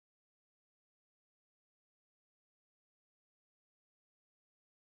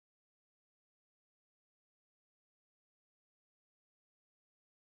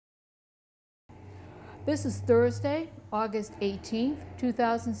This is Thursday, August 18th,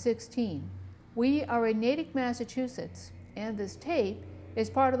 2016. We are in Natick, Massachusetts, and this tape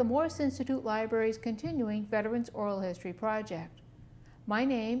is part of the Morse Institute Library's continuing Veterans Oral History Project. My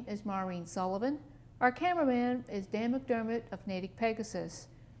name is Maureen Sullivan. Our cameraman is Dan McDermott of Natick Pegasus,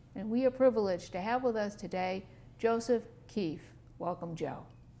 and we are privileged to have with us today Joseph Keefe. Welcome, Joe.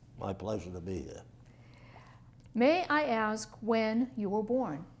 My pleasure to be here. May I ask when you were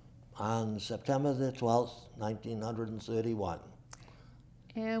born? On September the 12th, 1931.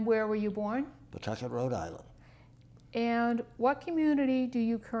 And where were you born? Pawtucket, Rhode Island. And what community do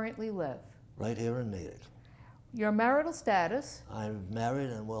you currently live? Right here in Natick. Your marital status? I'm married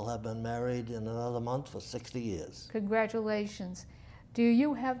and will have been married in another month for 60 years. Congratulations. Do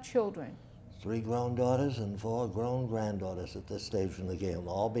you have children? 3 grown daughters and 4 grown granddaughters at this stage in the game. They'll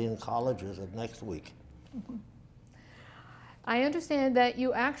all be in college as of next week. I understand that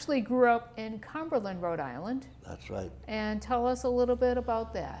you actually grew up in Cumberland, Rhode Island. That's right. And tell us a little bit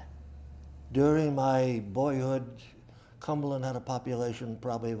about that. During my boyhood, Cumberland had a population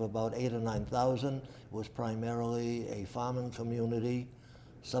probably of about 8,000 or 9,000. It was primarily a farming community.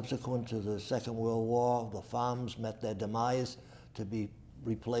 Subsequent to the Second World War, the farms met their demise to be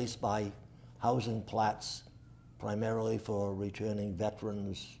replaced by housing plats, primarily for returning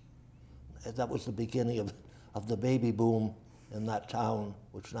veterans. That was the beginning of the baby boom in that town,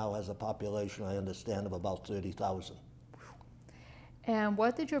 which now has a population, I understand, of about 30,000. And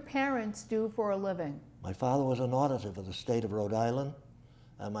what did your parents do for a living? My father was an auditor for the state of Rhode Island,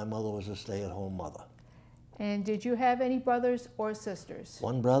 and my mother was a stay-at-home mother. And did you have any brothers or sisters?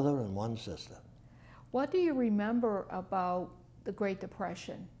 1 brother and 1 sister. What do you remember about the Great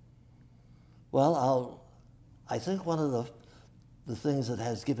Depression? Well, I think one of the things that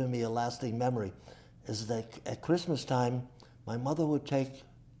has given me a lasting memory is that at Christmas time, my mother would take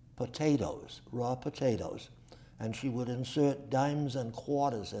potatoes, raw potatoes, and she would insert dimes and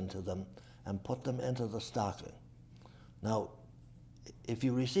quarters into them and put them into the stocking. Now, if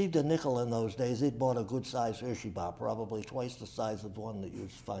you received a nickel in those days, they'd bought a good-sized Hershey bar, probably twice the size of one that you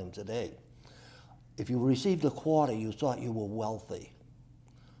find today. If you received a quarter, you thought you were wealthy.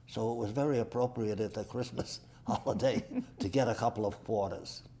 So it was very appropriate at the Christmas holiday to get a couple of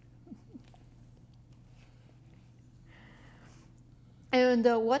quarters. And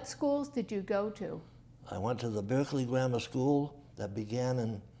what schools did you go to? I went to the Berkeley Grammar School that began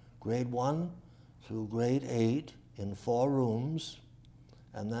in grade 1 through grade 8 in 4 rooms,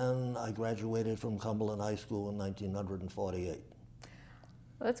 and then I graduated from Cumberland High School in 1948.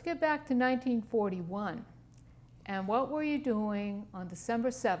 Let's get back to 1941. And what were you doing on December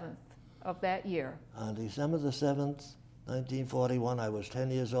 7th of that year? On December the 7th, 1941, I was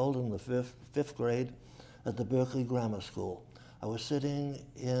 10 years old in the fifth grade at the Berkeley Grammar School. I was sitting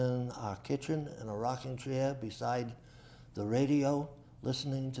in our kitchen in a rocking chair beside the radio,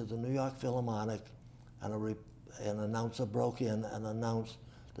 listening to the New York Philharmonic, and an announcer broke in and announced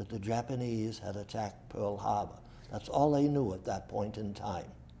that the Japanese had attacked Pearl Harbor. That's all they knew at that point in time.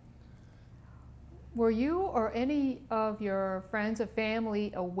 Were you or any of your friends or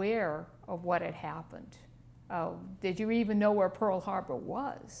family aware of what had happened? Did you even know where Pearl Harbor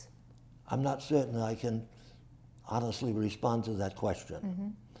was? I'm not certain I can honestly respond to that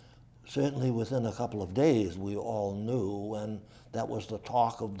question. Certainly within a couple of days we all knew, and that was the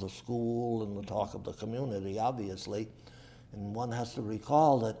talk of the school and the talk of the community, obviously. And one has to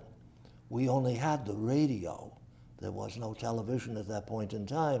recall that we only had the radio. There was no television at that point in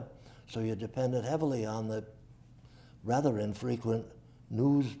time, so you depended heavily on the rather infrequent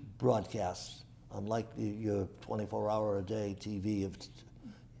news broadcasts, unlike your 24-hour-a-day TV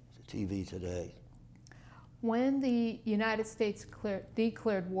today. When the United States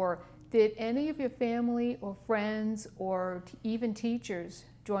declared war, did any of your family or friends or even teachers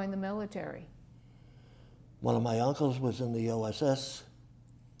join the military? One of my uncles was in the OSS.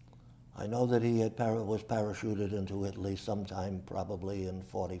 I know that he was parachuted into Italy sometime probably in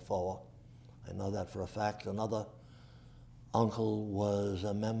 '44. I know that for a fact. Another uncle was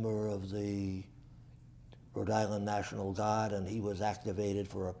a member of the Rhode Island National Guard, and he was activated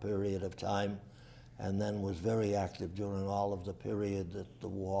for a period of time, and then was very active during all of the period that the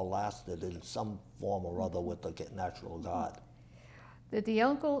war lasted in some form or other with the National Guard. Did the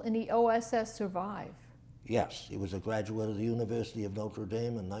uncle in the OSS survive? Yes, he was a graduate of the University of Notre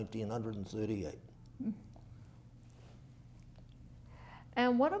Dame in 1938.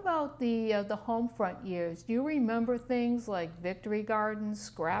 And what about the home front years? Do you remember things like victory gardens,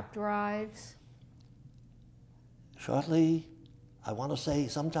 scrap drives? Shortly, I want to say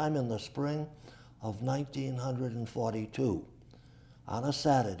sometime in the spring of 1942, on a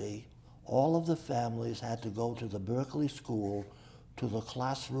Saturday, all of the families had to go to the Berkeley school, to the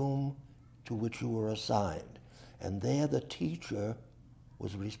classroom to which you were assigned. And there the teacher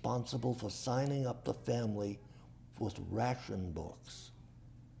was responsible for signing up the family with ration books.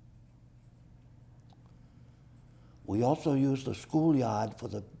 We also used the schoolyard for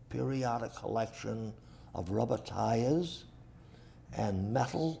the periodic collection of rubber tires and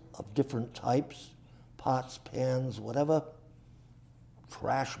metal of different types, pots, pans, whatever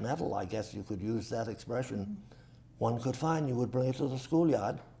trash metal, I guess you could use that expression, one could find. You would bring it to the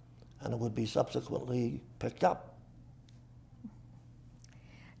schoolyard and it would be subsequently picked up.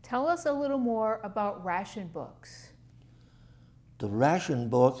 Tell us a little more about ration books. The ration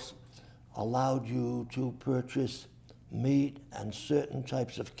books allowed you to purchase meat and certain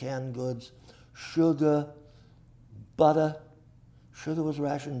types of canned goods, sugar, butter. Sugar was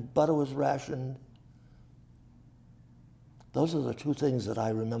rationed, butter was rationed. Those are the two things that I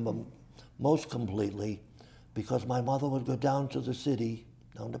remember most completely, because my mother would go down to the city,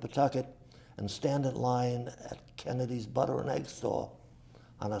 down to Pawtucket, and stand in line at Kennedy's butter and egg store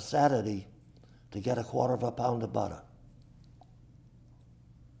on a Saturday to get a quarter of a pound of butter.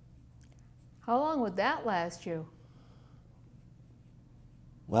 How long would that last you?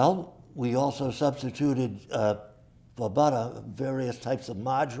 Well, we also substituted for butter various types of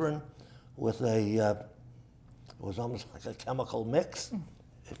margarine with it was almost like a chemical mix.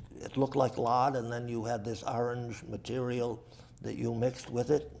 It looked like lard, and then you had this orange material that you mixed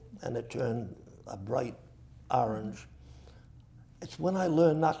with it, and it turned a bright orange. It's when I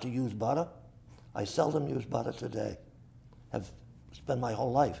learned not to use butter. I seldom use butter today. Have spent my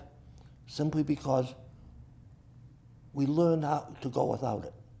whole life, simply because we learned how to go without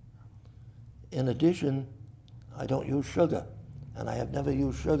it. In addition, I don't use sugar, and I have never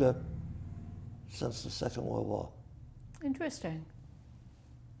used sugar since the Second World War. Interesting.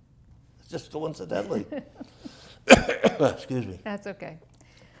 Just coincidentally. Excuse me. That's okay.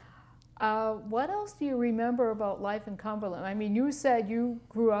 What else do you remember about life in Cumberland? I mean, you said you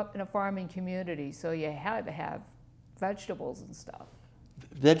grew up in a farming community, so you had to have vegetables and stuff.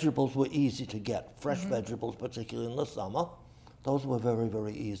 Vegetables were easy to get, fresh vegetables, particularly in the summer. Those were very,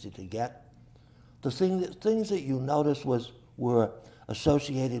 very easy to get. The things that you noticed were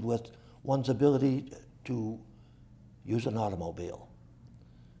associated with one's ability to use an automobile.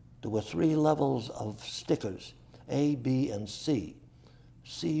 There were 3 levels of stickers, A, B, and C.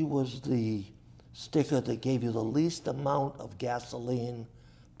 C was the sticker that gave you the least amount of gasoline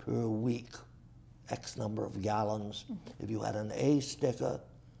per week, X number of gallons. If you had an A sticker,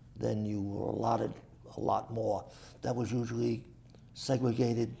 then you were allotted a lot more. That was usually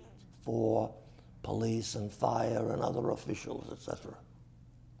segregated for police and fire and other officials, etc.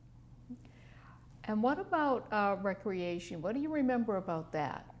 And what about recreation? What do you remember about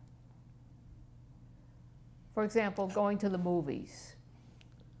that? For example, going to the movies.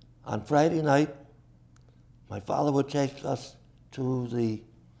 On Friday night, my father would take us to the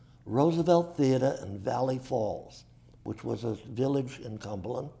Roosevelt Theater in Valley Falls, which was a village in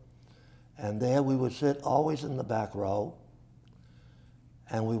Cumberland. And there we would sit always in the back row,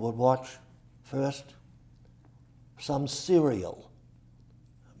 and we would watch first some serial.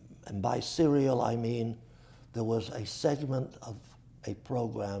 And by serial, I mean there was a segment of a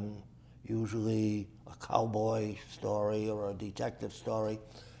program, usually a cowboy story or a detective story,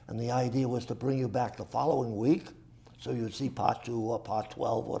 and the idea was to bring you back the following week, so you'd see part 2 or part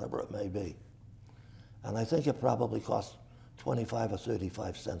 12, whatever it may be. And I think it probably cost 25 or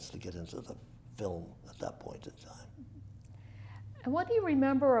 35 cents to get into the film at that point in time. And what do you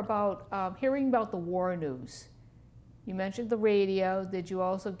remember about hearing about the war news? You mentioned the radio. Did you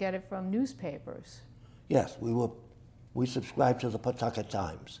also get it from newspapers? Yes, we subscribed to the Pawtucket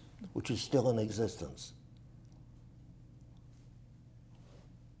Times, which is still in existence.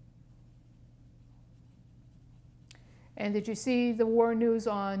 And did you see the war news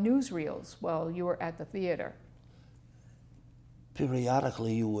on newsreels while you were at the theater?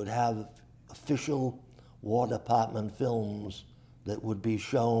 Periodically, you would have official War Department films that would be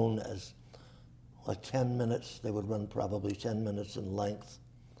shown as like 10 minutes. They would run probably 10 minutes in length.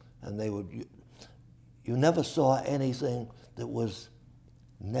 And they would, you never saw anything that was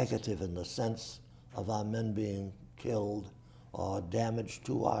negative in the sense of our men being killed or damage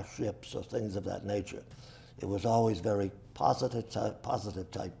to our ships or things of that nature. It was always very positive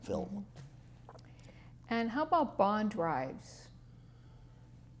type film. And how about bond drives?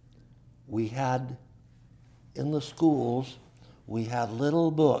 We had, in the schools, we had little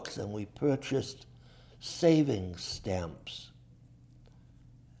books, and we purchased savings stamps.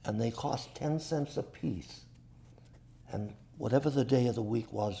 And they cost 10 cents a piece. And whatever the day of the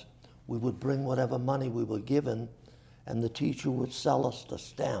week was, we would bring whatever money we were given, and the teacher would sell us the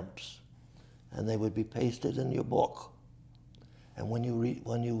stamps, and they would be pasted in your book. And when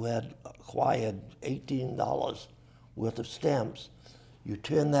you had acquired $18 worth of stamps, you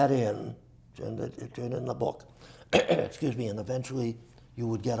turn that in, turn in the book, excuse me, and eventually you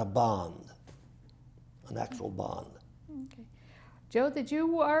would get a bond, an actual bond. Okay. Joe, did you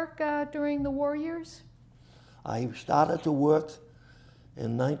work during the war years? I started to work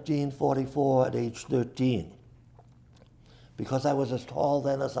in 1944 at age 13. Because I was as tall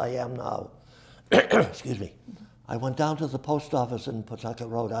then as I am now, excuse me, I went down to the post office in Pawtucket,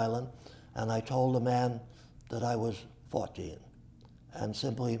 Rhode Island, and I told the man that I was 14 and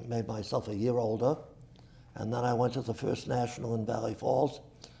simply made myself a year older. And then I went to the First National in Valley Falls,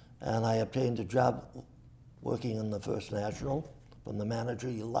 and I obtained a job working in the First National from the manager,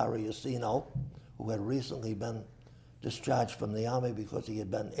 Larry Yacino, who had recently been discharged from the Army because he had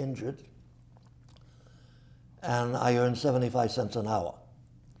been injured. And I earned 75 cents an hour.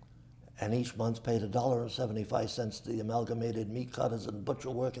 And each month paid $1.75 to the Amalgamated Meat Cutters and Butcher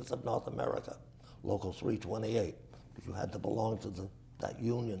Workers of North America, Local 328, because you had to belong to that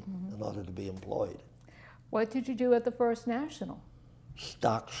union in order to be employed. What did you do at the First National?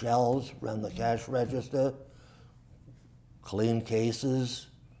 Stock shelves, ran the cash register, clean cases.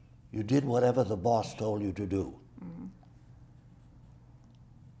 You did whatever the boss told you to do.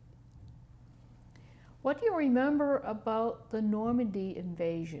 What do you remember about the Normandy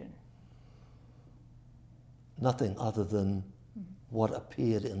invasion? Nothing other than what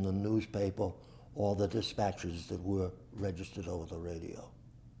appeared in the newspaper or the dispatches that were registered over the radio.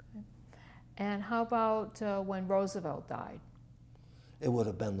 Okay. And how about when Roosevelt died? It would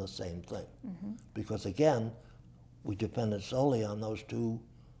have been the same thing. Because again, we depended solely on those two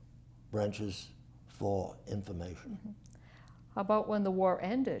branches for information. How about when the war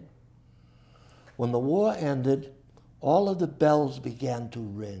ended? When the war ended, all of the bells began to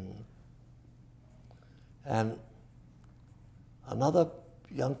ring. And another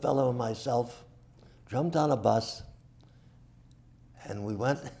young fellow and myself jumped on a bus, and we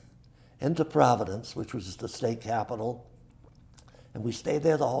went into Providence, which was the state capital, and we stayed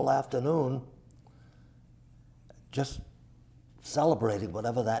there the whole afternoon, just celebrating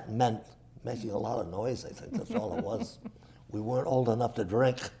whatever that meant, making a lot of noise. I think that's all it was. We weren't old enough to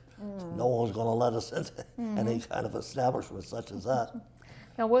drink. No one was going to let us into any kind of establishment such as that.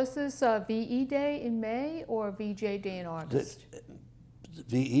 Now, was this VE Day in May or VJ Day in August?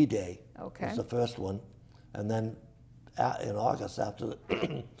 VE Day Okay. was the first one. And then in August, after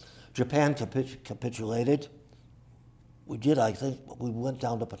Japan capitulated, we did, I think, we went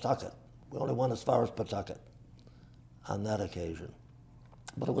down to Pawtucket. We only went as far as Pawtucket on that occasion.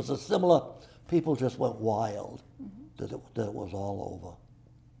 But it was a similar, people just went wild that it was all over.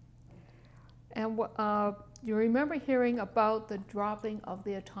 And you remember hearing about the dropping of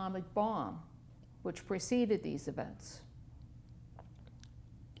the atomic bomb, which preceded these events?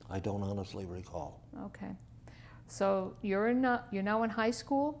 I don't honestly recall. Okay. So you're now in high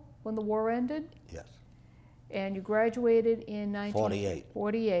school when the war ended? Yes. And you graduated in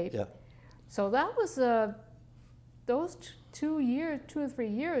 1948. Yeah. So that was those 2 or 3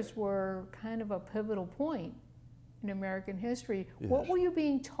 years were kind of a pivotal point in American history. Yes. What were you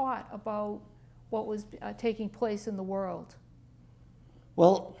being taught about what was taking place in the world?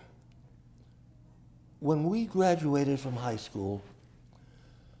 Well, when we graduated from high school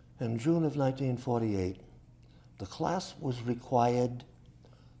in June of 1948, the class was required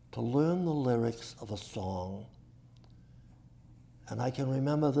to learn the lyrics of a song. And I can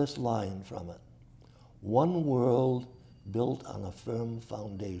remember this line from it: "One world built on a firm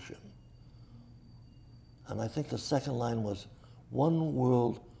foundation." And I think the second line was, "One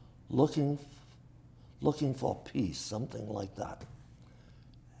world looking for peace," something like that.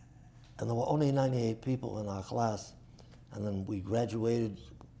 And there were only 98 people in our class. And then we graduated,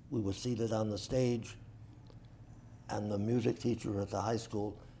 we were seated on the stage, and the music teacher at the high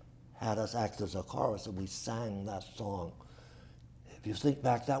school had us act as a chorus, and we sang that song. If you think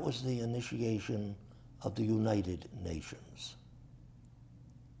back, that was the initiation of the United Nations.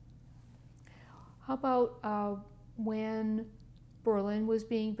 How about when Berlin was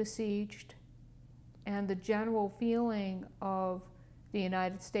being besieged and the general feeling of the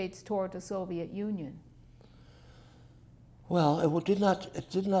United States toward the Soviet Union? Well, it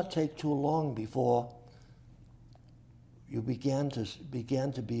did not take too long before you began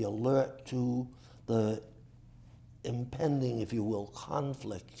to be alert to the impending, if you will,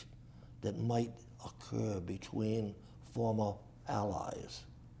 conflict that might occur between former allies.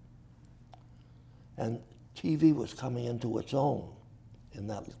 And TV was coming into its own in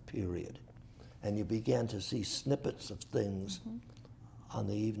that period. And you began to see snippets of things on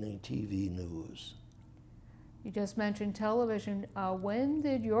the evening TV news. You just mentioned television. When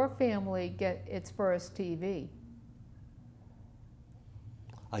did your family get its first TV?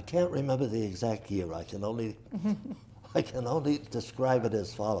 I can't remember the exact year. I can only describe it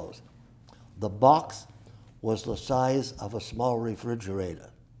as follows. The box was the size of a small refrigerator.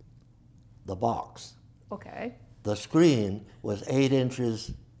 The box. Okay. The screen was 8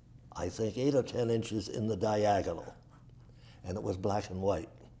 inches, I think 8 or 10 inches in the diagonal, and it was black and white.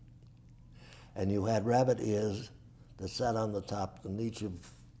 And you had rabbit ears that sat on the top, and each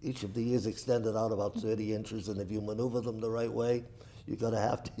of the ears extended out about 30 inches, and if you maneuver them the right way, you got a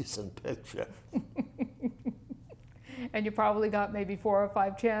half-decent picture. And you probably got maybe 4 or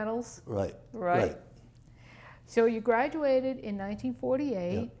 5 channels? Right. Right. So you graduated in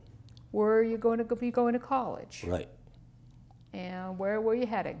 1948. Yep. Where are you going to be going to college? Right. And where were you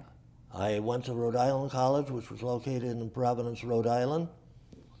heading? I went to Rhode Island College, which was located in Providence, Rhode Island.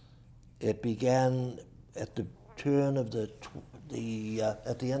 It began at the turn of at the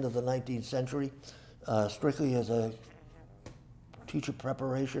end of the 19th century, strictly as a teacher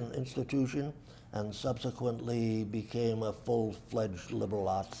preparation institution, and subsequently became a full-fledged liberal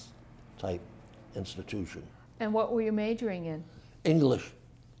arts type institution. And what were you majoring in? English.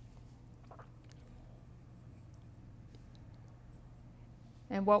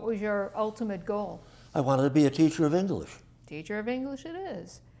 And what was your ultimate goal? I wanted to be a teacher of English. Teacher of English it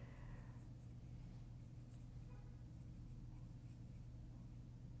is.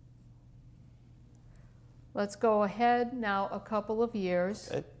 Let's go ahead now a couple of years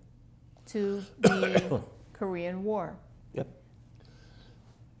Okay. to the Korean War. Yep.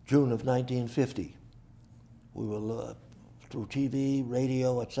 June of 1950. We were, through TV,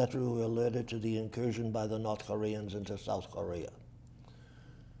 radio, etc., we were alerted to the incursion by the North Koreans into South Korea.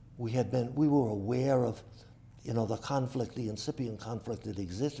 We were aware of, the conflict, the incipient conflict that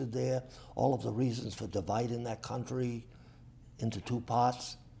existed there, all of the reasons for dividing that country into 2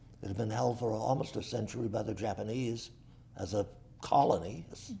 parts. It had been held for almost a century by the Japanese as a colony.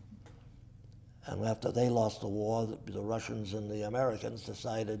 And after they lost the war, the Russians and the Americans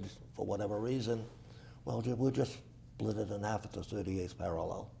decided, for whatever reason, well, we'll just split it in half at the 38th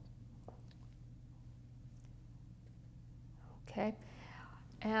parallel. Okay.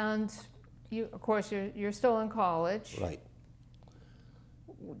 And you, of course, you're still in college. Right.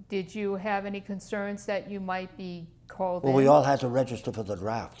 Did you have any concerns that you might be called Well, in? we all had to register for the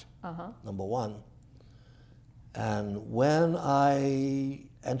draft, Uh-huh. number one. And when I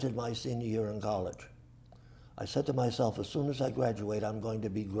entered my senior year in college, I said to myself, as soon as I graduate, I'm going to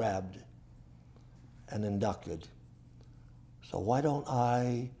be grabbed and inducted. So why don't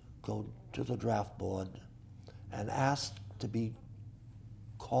I go to the draft board and ask to be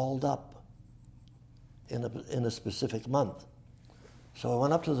called up in a specific month? So I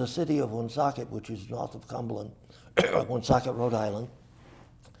went up to the city of Woonsocket, which is north of Cumberland, Woonsocket, Rhode Island,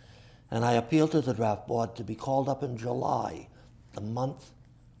 and I appealed to the draft board to be called up in July, the month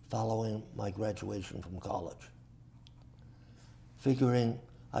following my graduation from college, figuring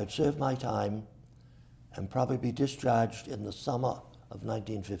I'd serve my time and probably be discharged in the summer of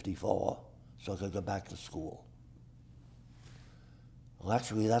 1954 so I could go back to school. Well,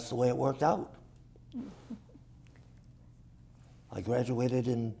 actually, that's the way it worked out. I graduated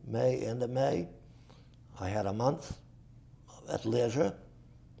in May, end of May. I had a month at leisure,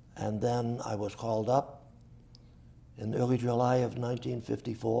 and then I was called up in early July of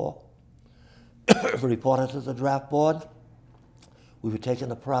 1954, reported to the draft board. We were taken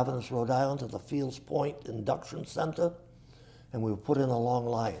to Providence, Rhode Island, to the Fields Point Induction Center, and we were put in a long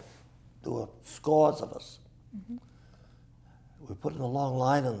line. There were scores of us. Mm-hmm. We were put in a long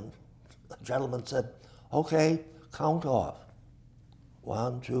line, and the gentleman said, okay, count off.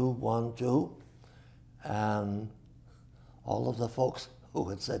 1, 2, 1, 2. And all of the folks who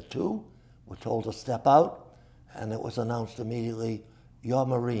had said 2 were told to step out, and it was announced immediately, you're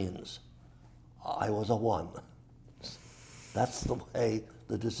Marines. I was a 1. That's the way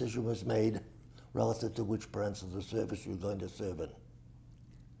the decision was made relative to which branch of the service you're going to serve in.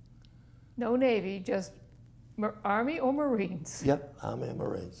 No Navy, just Army or Marines? Yep, Army and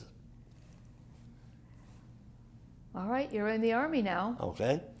Marines. All right, you're in the Army now.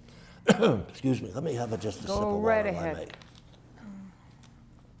 Okay. Excuse me, let me have just a sip of water. Go right if I ahead. may.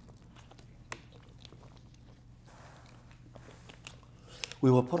 We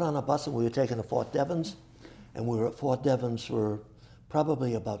were put on a bus and we were taken to Fort Devens, and we were at Fort Devens for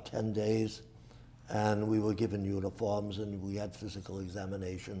probably about 10 days, and we were given uniforms and we had physical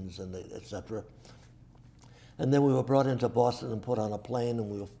examinations and et cetera. And then we were brought into Boston and put on a plane,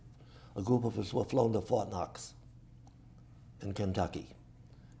 and a group of us were flown to Fort Knox in Kentucky.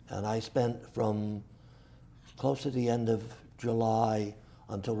 And I spent from close to the end of July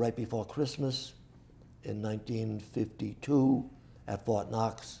until right before Christmas in 1952 at Fort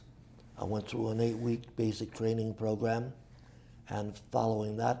Knox. I went through an 8-week basic training program, and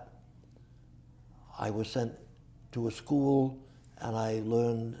following that, I was sent to a school, and I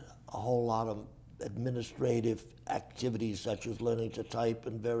learned a whole lot of administrative activities, such as learning to type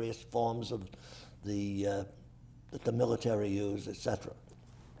in various forms of that the military used, etc.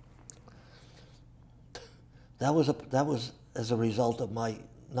 That was as a result of my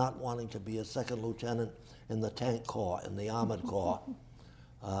not wanting to be a second lieutenant in the tank corps, in the armored corps.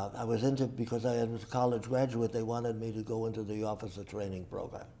 I was because I was a college graduate, they wanted me to go into the officer training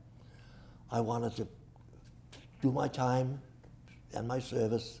program. I wanted to do my time and my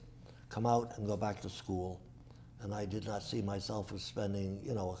service, come out and go back to school. And I did not see myself as spending,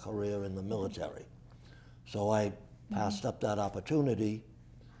 a career in the military. So I passed up that opportunity.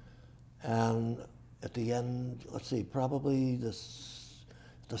 And at the end, let's see, probably the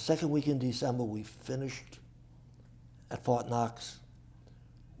second week in December, we finished at Fort Knox.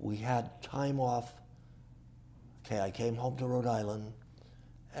 We had time off. Okay, I came home to Rhode Island,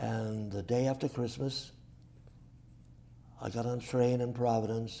 and the day after Christmas, I got on a train in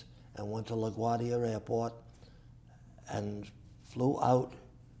Providence and went to LaGuardia Airport and flew out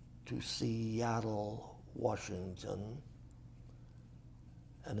to Seattle, Washington.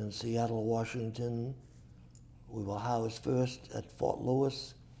 And in Seattle, Washington, we were housed first at Fort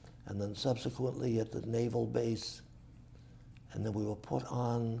Lewis and then subsequently at the naval base. And then we were put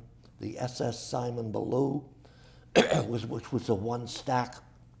on the SS Simon Ballou, which was a one-stack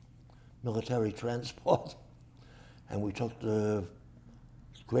military transport. And we took the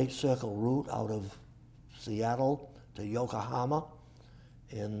Great Circle route out of Seattle to Yokohama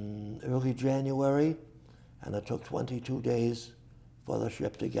in early January, and it took 22 days for the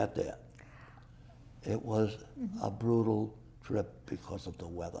ship to get there. It was a brutal trip because of the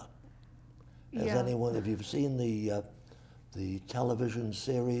weather. As anyone, if you've seen the television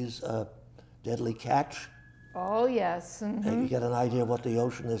series Deadly Catch, oh yes, and you get an idea of what the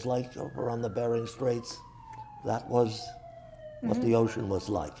ocean is like around the Bering Straits. That was what the ocean was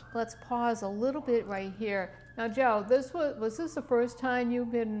like. Let's pause a little bit right here. Now, Joe, was this the first time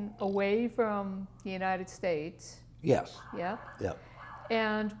you've been away from the United States? Yes. Yeah. Yeah.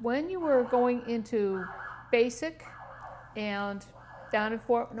 And when you were going into basic and down at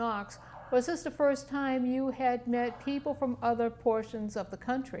Fort Knox, was this the first time you had met people from other portions of the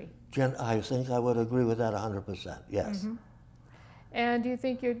country? I think I would agree with that 100%, yes. And do you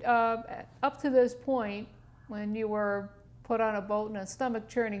think you're, up to this point, when you were put on a boat and a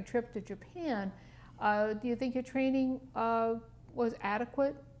stomach-churning trip to Japan, do you think your training was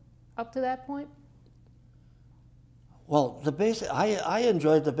adequate up to that point? Well, I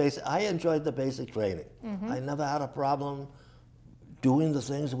enjoyed the basic training. I never had a problem doing the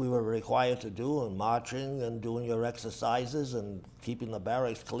things we were required to do, and marching and doing your exercises and keeping the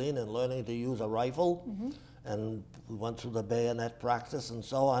barracks clean and learning to use a rifle. And we went through the bayonet practice and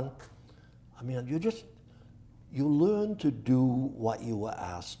so on. I mean, you learn to do what you were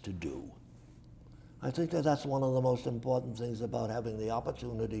asked to do. I think that's one of the most important things about having the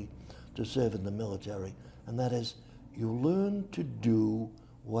opportunity to serve in the military, and that is you learn to do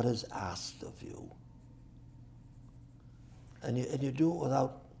what is asked of you. And you do it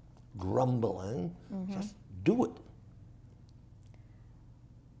without grumbling, just do it.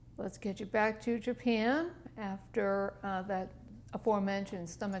 Let's get you back to Japan after that aforementioned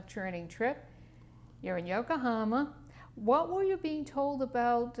stomach-churning trip. You're in Yokohama. What were you being told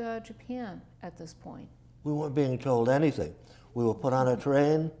about Japan at this point? We weren't being told anything. We were put on a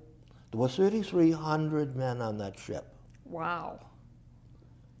train. There were 3,300 men on that ship. Wow.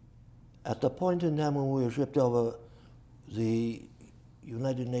 At the point in time when we were shipped over, the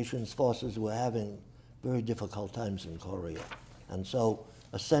United Nations forces were having very difficult times in Korea. And so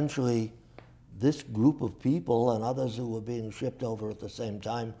essentially, this group of people and others who were being shipped over at the same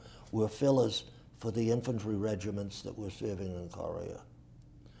time were fillers for the infantry regiments that were serving in Korea.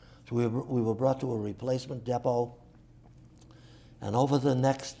 So we were brought to a replacement depot, and over the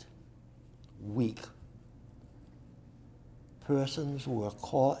next week, persons were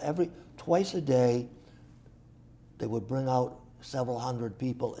called twice a day. They would bring out several hundred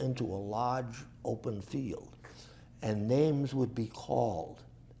people into a large open field, and names would be called,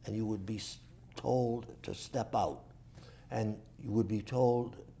 and you would be told to step out, and you would be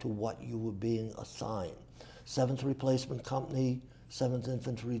told to what you were being assigned. 7th Replacement Company, 7th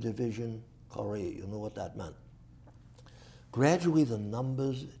Infantry Division, Korea. You know what that meant. Gradually, the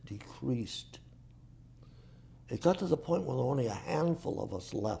numbers decreased. It got to the point where there were only a handful of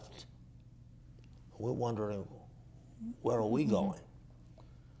us left. We're wondering, where are we going?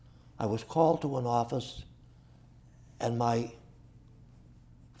 I was called to an office, and my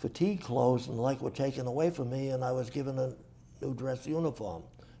fatigue clothes and the like were taken away from me, and I was given a new dress uniform.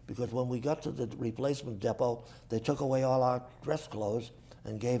 Because when we got to the replacement depot, they took away all our dress clothes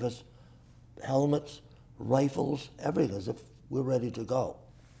and gave us helmets, rifles, everything, as if we're ready to go.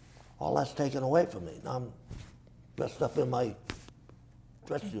 All that's taken away from me. Now I'm dressed up in my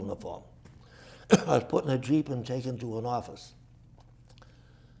dress uniform. I was put in a Jeep and taken to an office.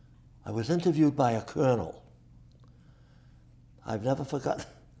 I was interviewed by a colonel. I've never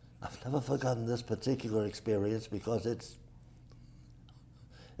forgotten this particular experience because it's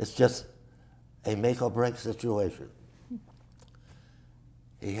just a make or break situation.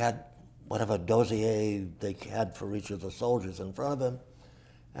 He had whatever dossier they had for each of the soldiers in front of him,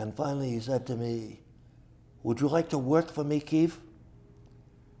 and finally he said to me, "Would you like to work for me, Keefe?"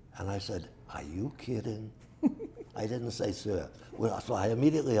 And I said, "Are you kidding?" I didn't say sir. Well, so I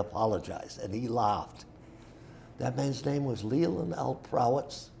immediately apologized, and he laughed. That man's name was Leland L.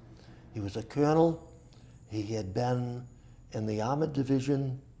 Prowitz. He was a colonel. He had been in the Armored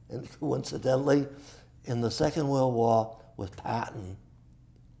Division, and coincidentally, in the Second World War with Patton.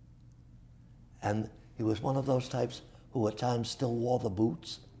 And he was one of those types who at times still wore the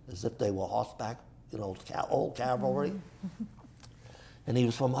boots as if they were horseback, you know, old cavalry. And he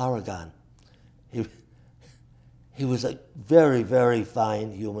was from Oregon. He was a very, very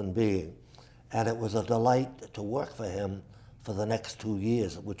fine human being. And it was a delight to work for him for the next 2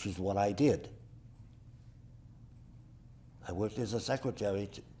 years, which is what I did. I worked as a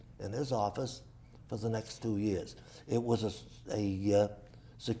secretary in his office for the next 2 years. It was a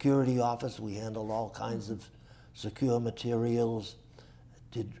security office. We handled all kinds of secure materials,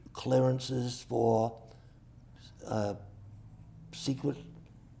 did clearances for secret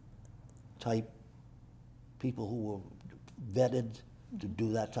type people who were vetted to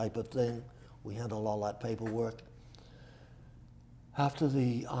do that type of thing. We handled all that paperwork. After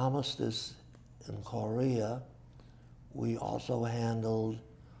the armistice in Korea, we also handled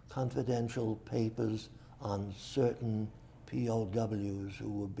confidential papers on certain POWs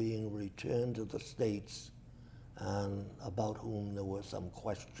who were being returned to the States and about whom there were some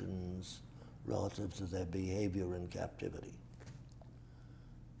questions relative to their behavior in captivity.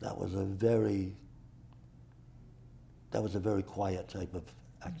 That was a very quiet type of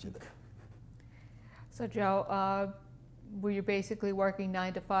activity. So Joe, were you basically working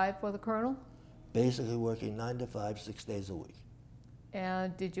 9 to 5 for the colonel? Basically working 9 to 5, 6 days a week.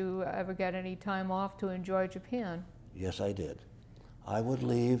 And did you ever get any time off to enjoy Japan? Yes, I did. I would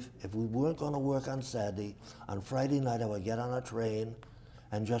leave, if we weren't going to work on Saturday, on Friday night I would get on a train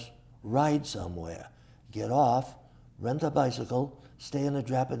and just ride somewhere. Get off, rent a bicycle, stay in a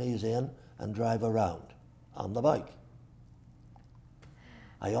Japanese inn, and drive around on the bike.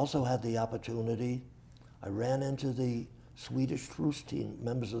 I also had the opportunity, I ran into the Swedish truce team,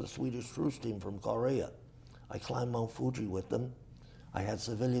 members of the Swedish truce team from Korea. I climbed Mount Fuji with them. I had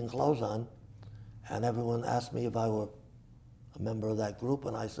civilian clothes on, and everyone asked me if I were a member of that group,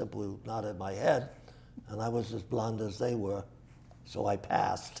 and I simply nodded my head, and I was as blonde as they were, so I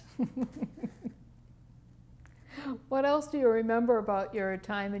passed. What else do you remember about your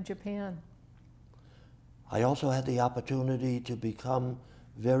time in Japan? I also had the opportunity to become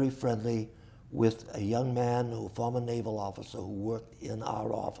very friendly with a young man, a former naval officer who worked in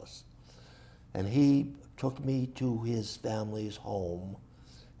our office. And he took me to his family's home.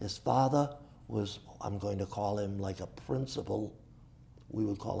 His father was, I'm going to call him like a principal, we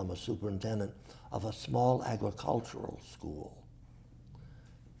would call him a superintendent, of a small agricultural school.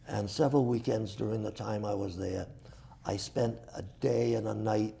 And several weekends during the time I was there, I spent a day and a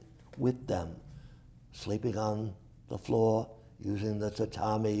night with them, sleeping on the floor, using the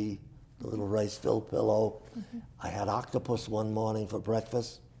tatami, the little rice-filled pillow. I had octopus one morning for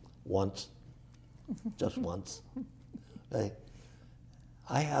breakfast, once, just once. I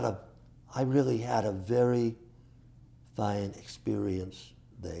really had a very fine experience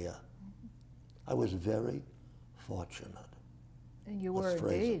there. I was very fortunate. And you were Let's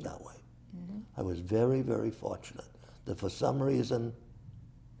phrase indeed. it that way. I was very, very fortunate that for some reason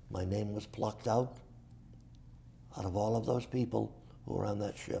my name was plucked out of all of those people who were on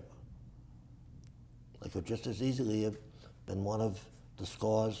that ship. I could just as easily have been one of the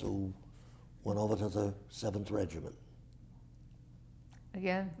scores who went over to the 7th Regiment.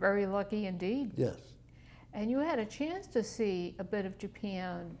 Again, very lucky indeed. Yes. And you had a chance to see a bit of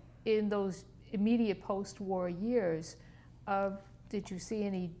Japan in those immediate post-war years. Did you see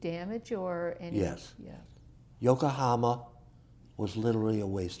any damage or any? Yes. Yeah. Yokohama was literally a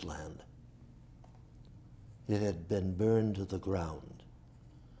wasteland. It had been burned to the ground.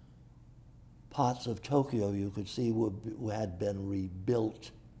 Parts of Tokyo you could see had been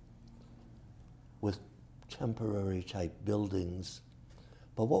rebuilt with temporary type buildings.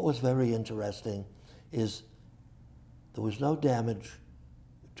 But what was very interesting is there was no damage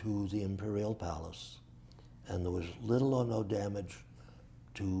to the Imperial Palace, and there was little or no damage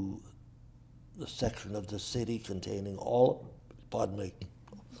to the section of the city containing all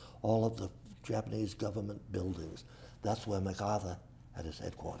of the Japanese government buildings. That's where MacArthur had his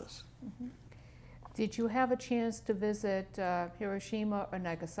headquarters. Mm-hmm. Did you have a chance to visit Hiroshima or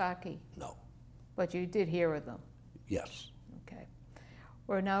Nagasaki? No. But you did hear of them? Yes. Okay.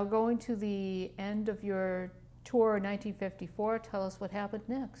 We're now going to the end of your tour in 1954. Tell us what happened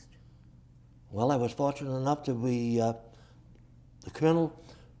next. Well, I was fortunate enough to be, the colonel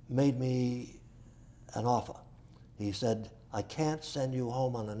made me an offer. He said, I can't send you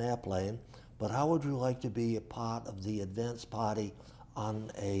home on an airplane, but how would you like to be a part of the advance party on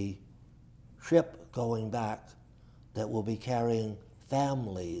a ship going back that will be carrying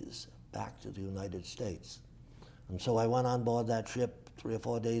families back to the United States? And so I went on board that ship 3 or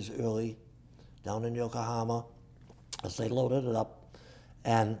 4 days early down in Yokohama as they loaded it up,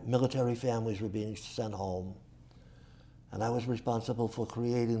 and military families were being sent home. And I was responsible for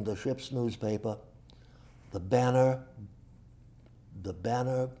creating the ship's newspaper, the Buckner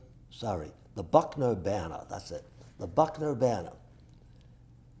Banner, that's it, the Buckner Banner.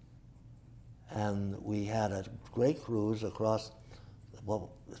 And we had a great cruise across,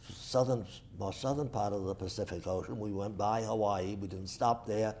 well, most southern part of the Pacific Ocean. We went by Hawaii, we didn't stop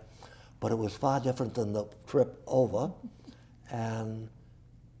there, but it was far different than the trip over. And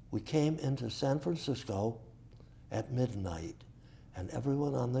we came into San Francisco at midnight, and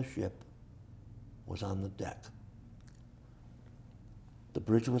everyone on the ship was on the deck. The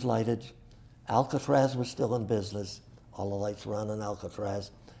bridge was lighted. Alcatraz was still in business. All the lights were on in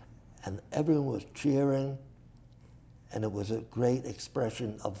Alcatraz. And everyone was cheering, and it was a great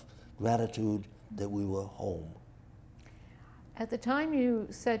expression of gratitude that we were home. At the time you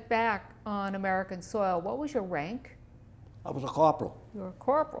set back on American soil, what was your rank? I was a corporal. You were a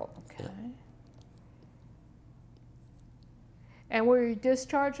corporal, okay. Yeah. And were you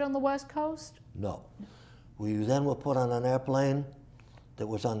discharged on the West Coast? No. We then were put on an airplane that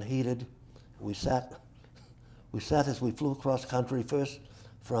was unheated. We sat as we flew cross country, first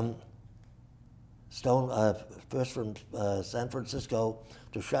from San Francisco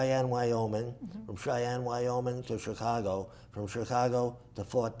to Cheyenne, Wyoming, mm-hmm. From Cheyenne, Wyoming to Chicago, from Chicago to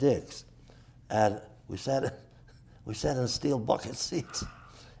Fort Dix. And we sat in steel bucket seats,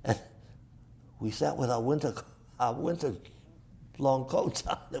 and we sat with our winter long coats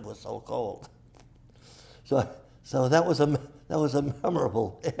on. It was so cold. So that was a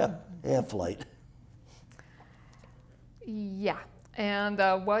memorable air flight. Yeah. And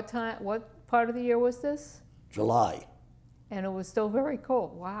what part of the year was this? July. And it was still very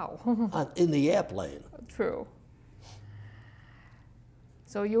cold. Wow. In the airplane. True.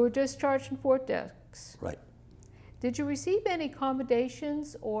 So you were discharged from Fort Dix. Right. Did you receive any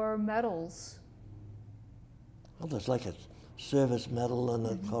commendations or medals? Well, there's like a service medal and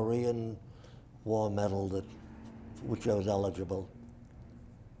a mm-hmm. Korean War medal which I was eligible.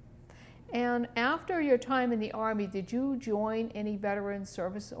 And after your time in the Army, did you join any veteran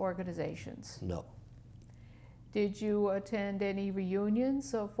service organizations? No. Did you attend any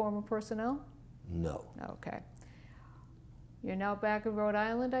reunions of former personnel? No. Okay. You're now back in Rhode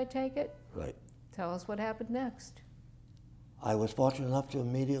Island, I take it? Right. Tell us what happened next. I was fortunate enough to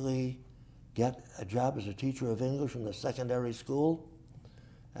immediately get a job as a teacher of English in the secondary school,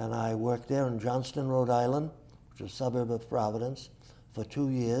 and I worked there in Johnston, Rhode Island, which is a suburb of Providence, for 2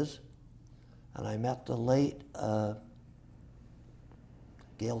 years. And I met the late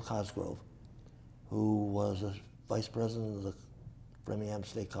Gail Cosgrove, who was a vice president of the Framingham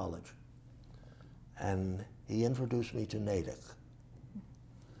State College. And he introduced me to Natick.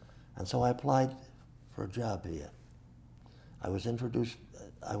 And so I applied for a job here. I was interviewed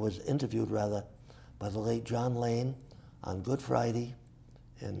by the late John Lane on Good Friday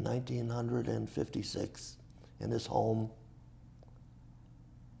in 1956 in his home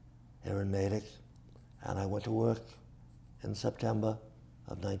here in Natick, and I went to work in September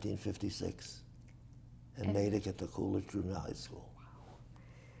of 1956 in Natick at the Coolidge Junior High School.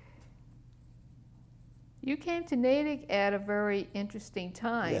 You came to Natick at a very interesting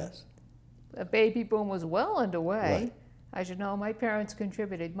time. Yes. A baby boom was well underway. Right. As you know, my parents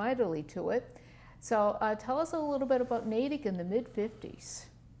contributed mightily to it. So tell us a little bit about Natick in the mid-50s.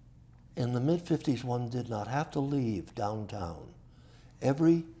 In the mid-50s, one did not have to leave downtown.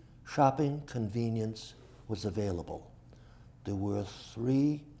 Every shopping convenience was available. There were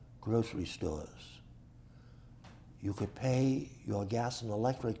 3 grocery stores. You could pay your gas and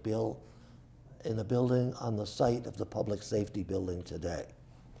electric bill in a building on the site of the public safety building today.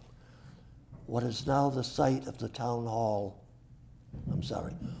 What is now the site of the town hall,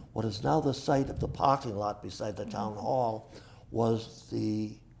 what is now the site of the parking lot beside the town hall was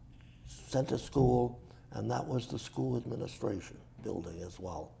the center school, and that was the school administration building as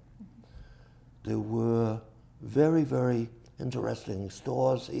well. There were very, very interesting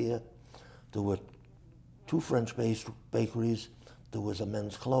stores here. There were 2 French-based bakeries. There was a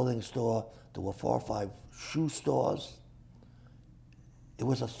men's clothing store. There were 4 or 5 shoe stores. It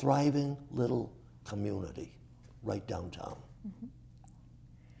was a thriving little community right downtown. Mm-hmm.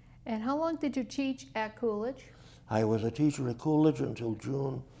 And how long did you teach at Coolidge? I was a teacher at Coolidge until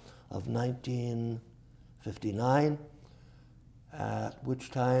June of 1959, at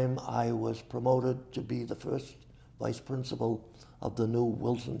which time I was promoted to be the first vice principal of the new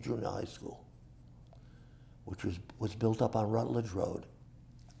Wilson Junior High School, which was built up on Rutledge Road.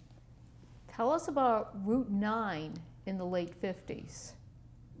 Tell us about Route 9 in the late 50s.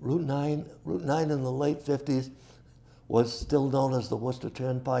 Route 9 in the late 50s was still known as the Worcester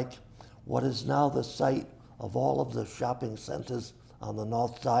Turnpike, what is now the site of all of the shopping centers on the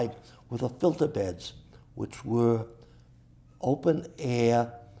north side with the filter beds, which were open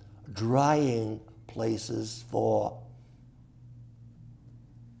air drying places for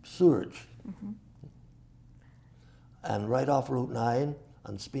sewage. Mm-hmm. And right off Route 9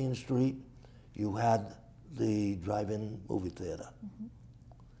 on Speen Street, you had the drive-in movie theater. Mm-hmm.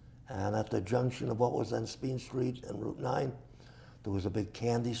 And at the junction of what was then Speen Street and Route 9, there was a big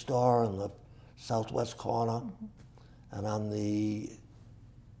candy store in the southwest corner. Mm-hmm. And on the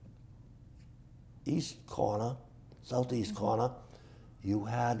east corner, southeast mm-hmm. corner, you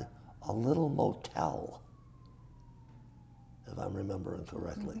had a little motel, if I'm remembering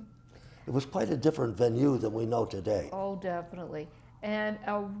correctly. Mm-hmm. It was quite a different venue than we know today. Oh, definitely. And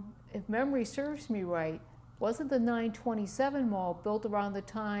if memory serves me right, wasn't the 927 mall built around the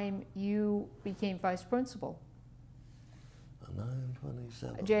time you became vice principal? The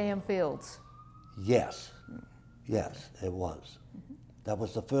 927? J.M. Fields. Yes. Yes, it was. Mm-hmm. That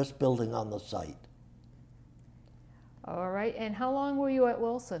was the first building on the site. All right. And how long were you at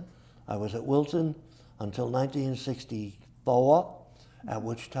Wilson? I was at Wilson until 1964, at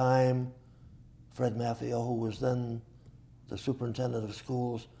which time Fred Maffio, who was then the superintendent of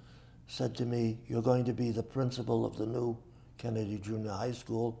schools, said to me, "You're going to be the principal of the new Kennedy Junior High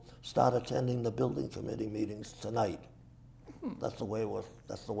School. Start attending the building committee meetings tonight." That's the way it was.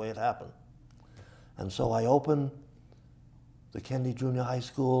 That's the way it happened. And so I opened the Kennedy Junior High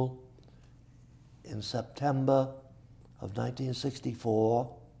School in September of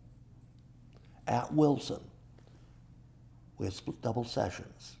 1964 at Wilson. We had split double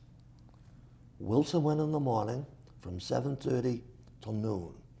sessions. Wilson went in the morning from 7:30 till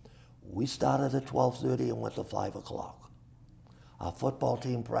noon. We started at 12:30 and went to 5 o'clock. Our football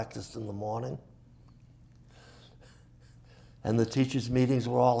team practiced in the morning, and the teachers' meetings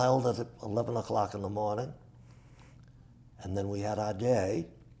were all held at 11 o'clock in the morning. And then we had our day.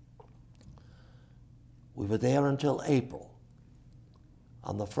 We were there until April.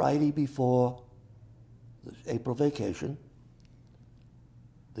 On the Friday before the April vacation,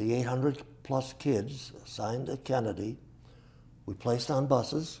 the 800 plus kids assigned at Kennedy, we placed on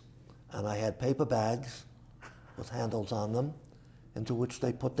buses, and I had paper bags with handles on them into which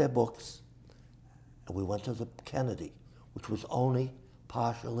they put their books, and we went to the Kennedy, which was only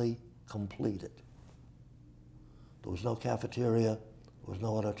partially completed. There was no cafeteria, there was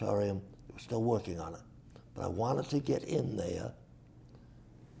no auditorium, they were still working on it. But I wanted to get in there,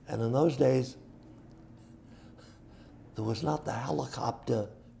 and in those days, there was not the helicopter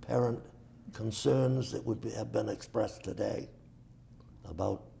parent concerns that would have been expressed today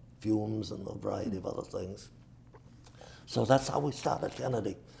about fumes and a variety of other things. So that's how we started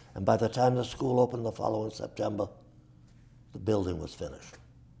Kennedy. And by the time the school opened the following September, the building was finished.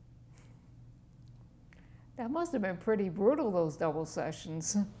 That must have been pretty brutal, those double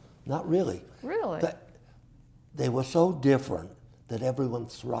sessions. Not really. Really? But they were so different that everyone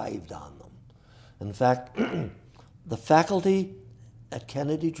thrived on them. In fact, the faculty at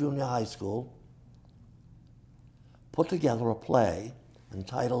Kennedy Junior High School put together a play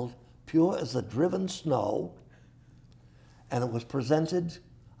entitled Pure as the Driven Snow, and it was presented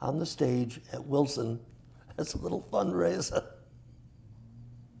on the stage at Wilson as a little fundraiser.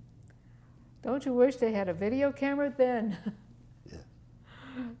 Don't you wish they had a video camera then? Yeah.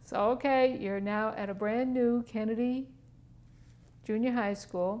 So, okay, you're now at a brand new Kennedy Junior High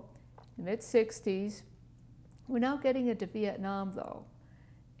School, mid-60s. We're now getting into Vietnam, though.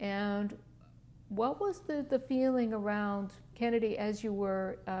 And what was the feeling around Kennedy as you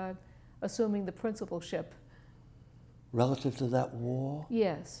were assuming the principalship? Relative to that war,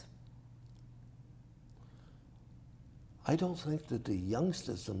 Yes. I don't think that the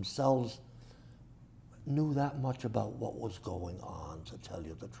youngsters themselves knew that much about what was going on, to tell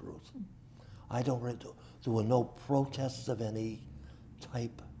you the truth. I don't really, there were no protests of any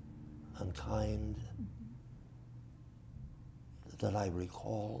type and kind that I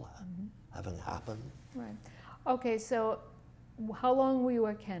recall having happened. Right. Okay, so how long were you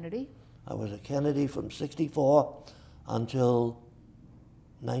at Kennedy? I was at Kennedy from 64 until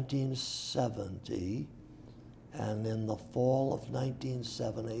 1970, and in the fall of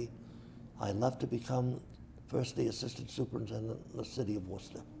 1970, I left to become first the assistant superintendent in the city of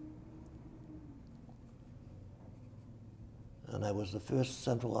Worcester. And I was the first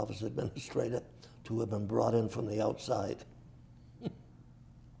central office administrator to have been brought in from the outside.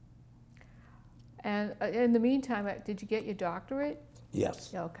 And in the meantime, did you get your doctorate?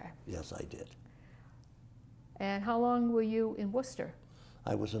 Yes. Okay. Yes, I did. And how long were you in Worcester?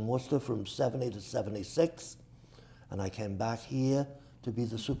 I was in Worcester from 70 to 76, and I came back here to be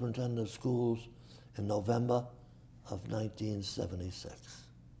the superintendent of schools in November of 1976.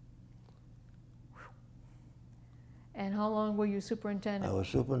 And how long were you superintendent? I was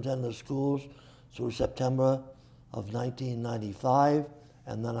superintendent of schools through September of 1995,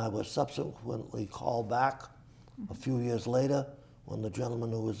 and then I was subsequently called back a few years later when the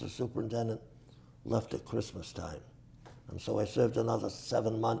gentleman who was the superintendent left at Christmas time. And so I served another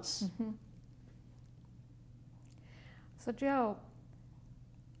 7 months. So Joe,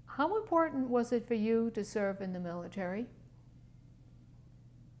 how important was it for you to serve in the military?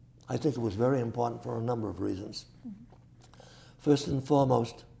 I think it was very important for a number of reasons. First and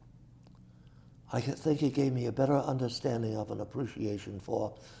foremost, I think it gave me a better understanding of and appreciation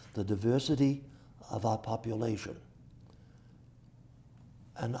for the diversity of our population.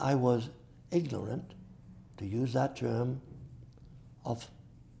 And I was ignorant, to use that term, of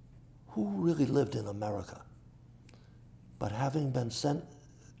who really lived in America. But having been sent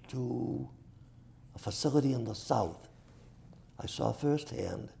to a facility in the South, I saw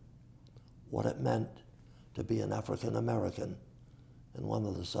firsthand what it meant to be an African American in one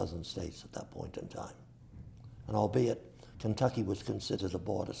of the southern states at that point in time. And albeit Kentucky was considered a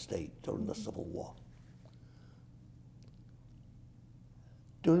border state during the Civil War.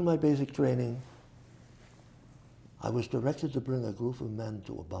 During my basic training, I was directed to bring a group of men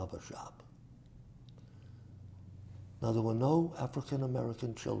to a barber shop. Now, there were no African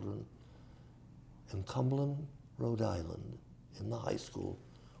American children in Cumberland, Rhode Island, in the high school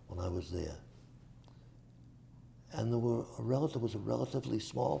when I was there. And there was a relatively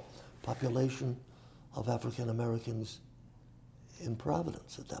small population of African Americans in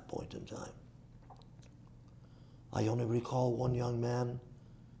Providence at that point in time. I only recall one young man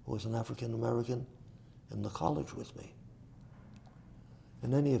who was an African American in the college with me.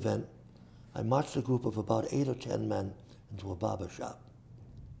 In any event, I marched a group of about 8 or 10 men into a barber shop.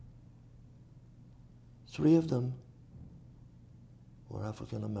 3 of them were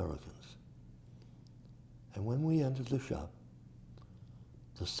African Americans. And when we entered the shop,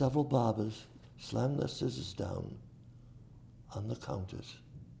 the several barbers slammed their scissors down on the counters.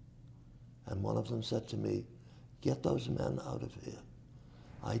 And one of them said to me, "Get those men out of here."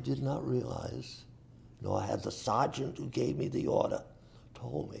 I did not realize, nor had the sergeant who gave me the order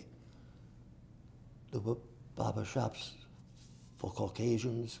told me, there were barber shops for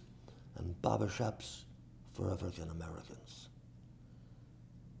Caucasians and barber shops for African Americans.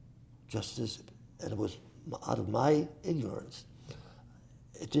 Just as, and it was out of my ignorance,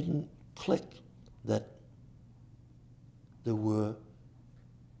 it didn't click that there were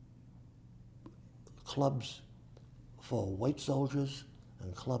clubs for white soldiers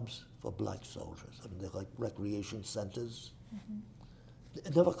and clubs for black soldiers. I mean, they're like recreation centers.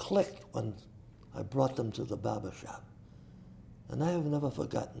 It never clicked when I brought them to the barber shop. And I have never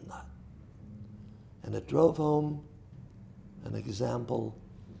forgotten that. And it drove home an example,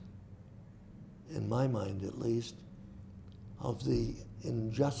 in my mind at least, of the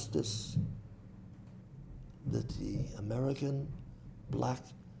injustice that the American black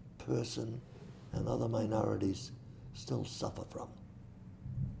person and other minorities still suffer from.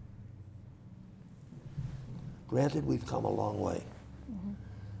 Granted, we've come a long way,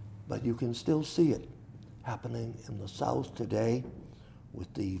 but you can still see it happening in the South today,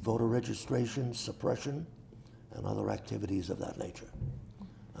 with the voter registration, suppression, and other activities of that nature.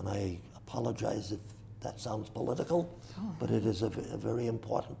 And I apologize if that sounds political, but it is a very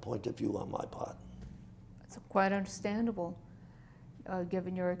important point of view on my part. It's quite understandable,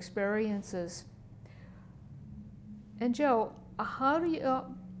 given your experiences. And Joe, how do you,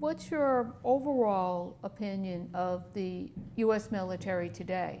 what's your overall opinion of the U.S. military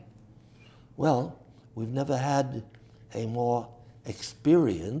today? Well, we've never had a more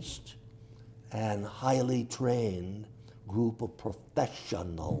experienced and highly trained group of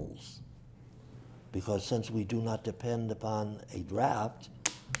professionals, because since we do not depend upon a draft,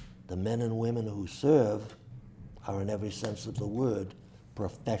 the men and women who serve are, in every sense of the word,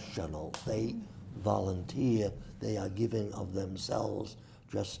 professionals. They volunteer, they are giving of themselves,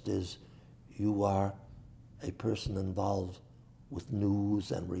 just as you are a person involved with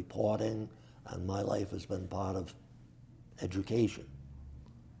news and reporting, and my life has been part of education.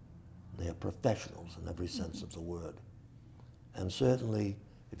 They are professionals in every sense of the word. And certainly,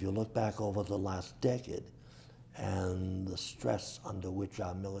 if you look back over the last decade and the stress under which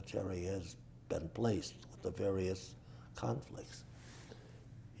our military has been placed with the various conflicts,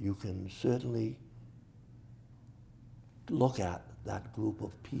 you can certainly look at that group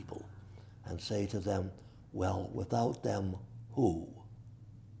of people and say to them, well, without them, who?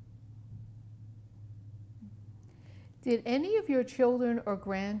 Did any of your children or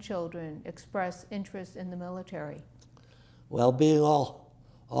grandchildren express interest in the military? Well, being all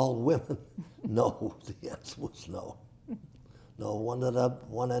women, no. The answer was no. No,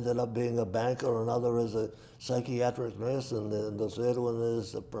 one ended up being a banker, another is a psychiatric nurse, and the third one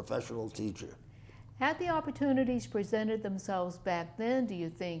is a professional teacher. Had the opportunities presented themselves back then, do you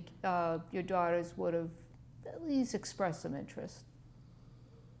think your daughters would have at least expressed some interest?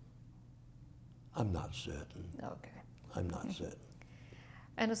 I'm not certain. Okay. I'm not certain.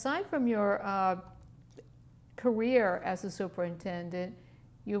 And aside from your career as a superintendent,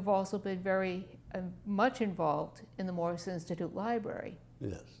 you've also been very much involved in the Morris Institute Library.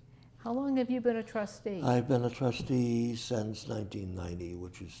 Yes. How long have you been a trustee? I've been a trustee since 1990,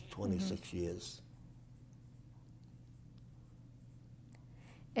 which is 26 years.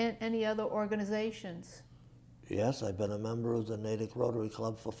 And any other organizations? Yes, I've been a member of the Natick Rotary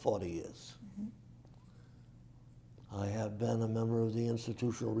Club for 40 years. I have been a member of the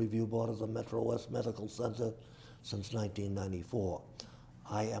Institutional Review Board of the Metro West Medical Center since 1994.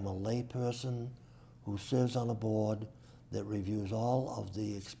 I am a layperson who serves on a board that reviews all of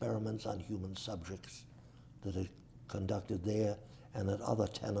the experiments on human subjects that are conducted there and at other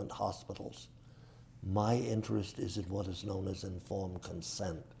tenant hospitals. My interest is in what is known as informed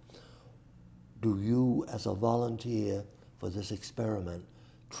consent. Do you, as a volunteer for this experiment,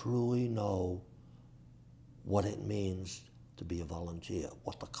 truly know what it means to be a volunteer,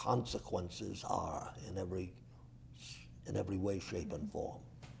 what the consequences are in every way, shape, and form?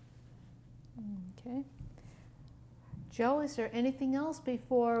 Okay. Joe, is there anything else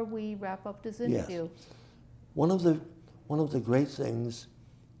before we wrap up this interview? Yes. One of the great things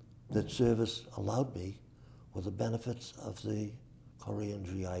that service allowed me were the benefits of the Korean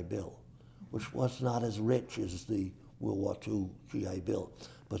GI Bill, which was not as rich as the World War II GI Bill,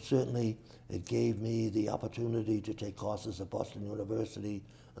 but certainly it gave me the opportunity to take courses at Boston University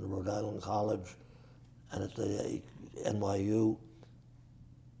and Rhode Island College and at the NYU,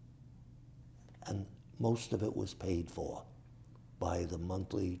 and most of it was paid for by the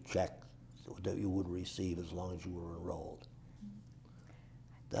monthly check that you would receive as long as you were enrolled.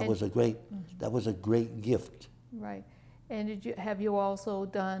 That was a great gift. Right. And have you also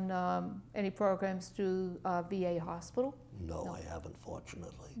done any programs through VA hospital? No, I haven't,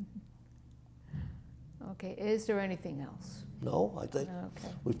 fortunately. Okay. Is there anything else? No, I think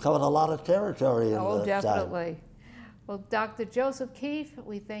we've covered a lot of territory in Oh, that definitely. time. Well, Dr. Joseph Keefe,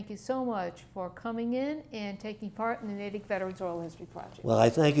 we thank you so much for coming in and taking part in the Natick Veterans Oral History Project. Well, I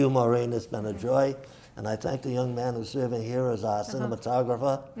thank you, Maureen. It's been a joy. And I thank the young man who's serving here as our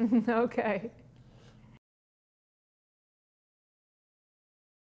cinematographer. Okay.